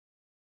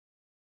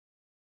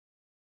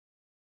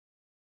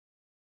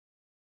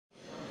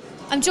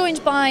I'm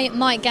joined by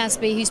Mike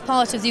Gadsby, who's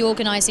part of the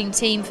organising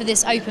team for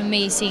this open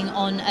meeting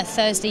on a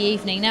Thursday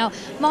evening. Now,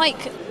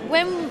 Mike,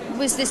 when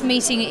was this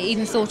meeting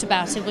even thought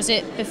about? Was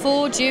it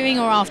before, during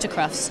or after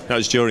Crufts? No, it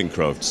was during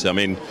Crufts. I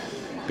mean,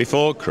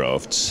 before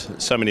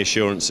Crufts, so many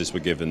assurances were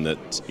given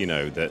that, you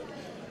know, that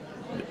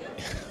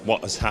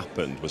what has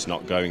happened was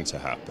not going to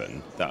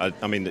happen. That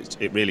I mean,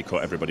 it really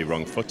caught everybody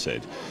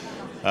wrong-footed.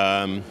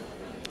 And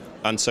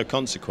so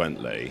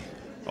consequently,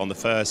 on the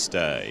first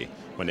day,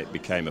 when it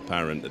became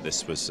apparent that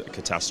this was a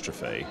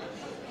catastrophe,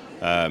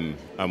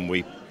 and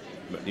we,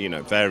 you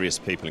know, various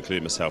people,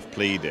 including myself,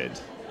 pleaded,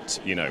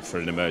 you know, for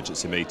an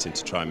emergency meeting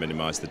to try and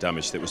minimise the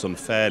damage that was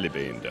unfairly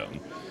being done,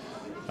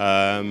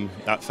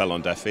 that fell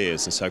on deaf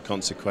ears, and so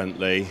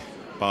consequently,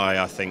 by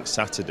I think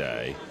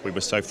Saturday, we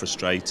were so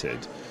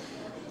frustrated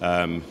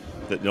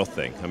that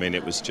nothing. I mean,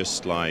 it was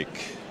just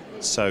like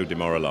so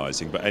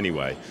demoralising. But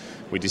anyway,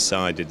 we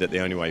decided that the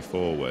only way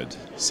forward,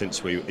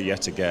 since we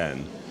yet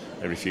again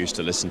they refused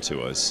to listen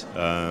to us,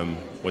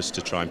 was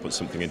to try and put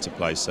something into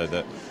place so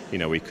that, you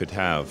know, we could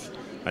have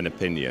an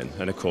opinion.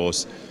 And of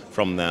course,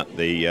 from that,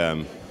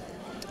 the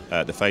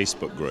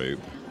Facebook group,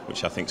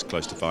 which I think is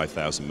close to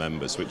 5,000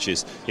 members, which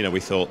is, you know,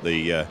 we thought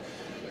the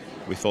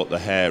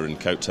hair and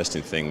coat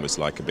testing thing was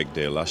like a big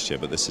deal last year,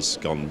 but this has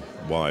gone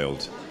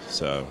wild.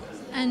 So.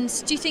 And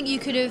do you think you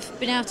could have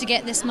been able to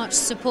get this much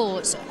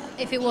support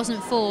if it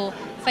wasn't for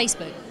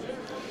Facebook?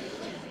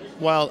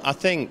 Well, I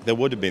think there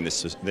would have been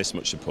this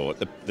much support.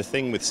 The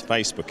thing with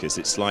Facebook is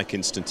it's like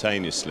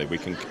instantaneously we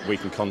can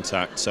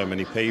contact so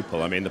many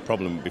people. I mean, the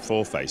problem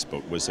before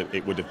Facebook was that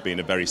it would have been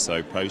a very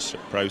slow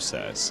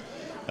process.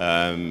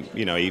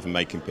 You know, even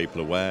making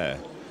people aware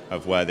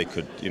of where they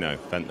could, you know,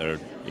 vent their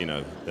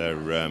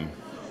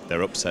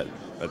upset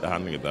at the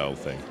handling of the whole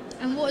thing.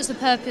 And what is the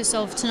purpose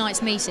of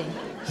tonight's meeting?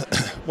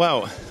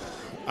 Well,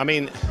 I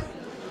mean,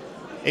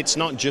 it's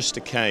not just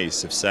a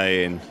case of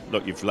saying,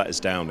 look, you've let us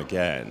down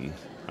again.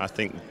 I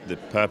think the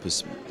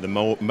purpose, the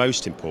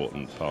most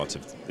important part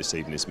of this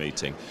evening's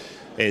meeting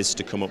is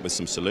to come up with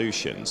some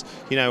solutions.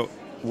 You know,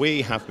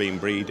 we have been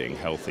breeding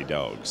healthy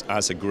dogs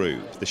as a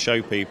group. The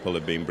show people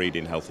have been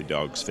breeding healthy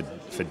dogs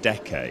for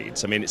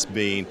decades. I mean, it's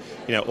been,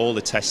 you know, all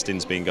the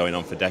testing's been going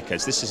on for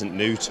decades. This isn't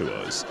new to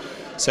us.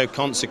 So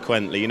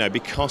consequently, you know,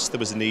 because there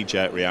was a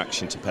knee-jerk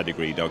reaction to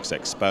pedigree dogs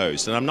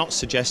exposed, and I'm not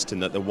suggesting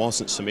that there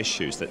wasn't some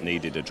issues that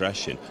needed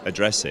addressing,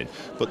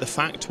 but the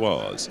fact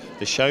was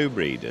the show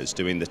breeders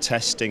doing the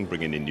testing,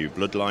 bringing in new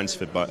bloodlines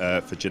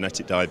for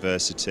genetic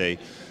diversity,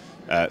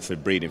 for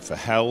breeding for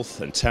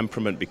health and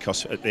temperament,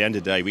 because at the end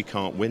of the day we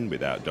can't win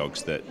without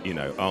dogs that, you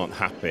know, aren't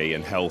happy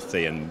and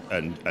healthy and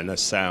are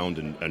sound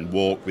and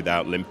walk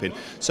without limping.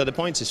 So the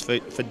point is, for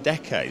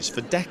decades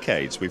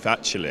we've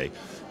actually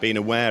been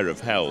aware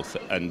of health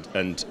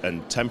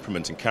and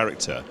temperament and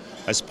character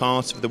as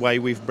part of the way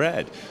we've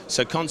bred.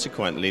 So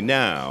consequently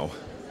now,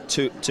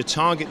 to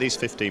target these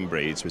 15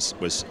 breeds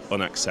was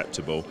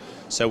unacceptable.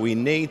 So we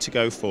need to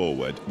go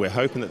forward. We're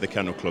hoping that the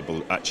Kennel Club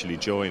will actually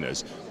join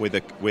us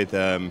with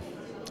a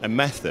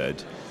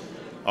method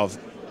of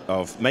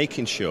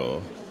making sure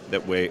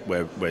that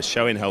we're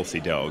showing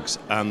healthy dogs,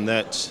 and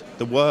that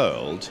the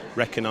world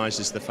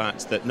recognises the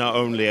fact that not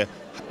only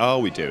are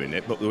we doing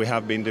it, but we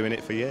have been doing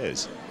it for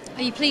years.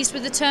 Are you pleased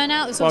with the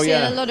turnout? There's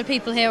obviously a lot of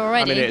people here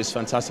already. I mean, it is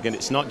fantastic, and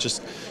it's not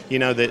just, you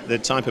know, the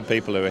type of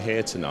people who are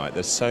here tonight.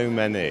 There's so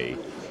many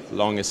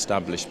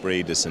long-established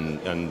breeders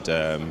and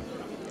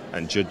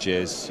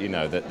judges. You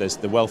know, that there's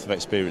the wealth of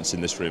experience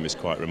in this room is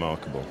quite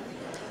remarkable.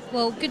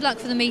 Well, good luck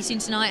for the meeting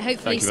tonight.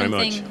 Hopefully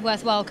something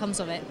worthwhile comes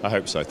of it. I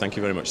hope so. Thank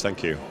you very much.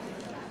 Thank you.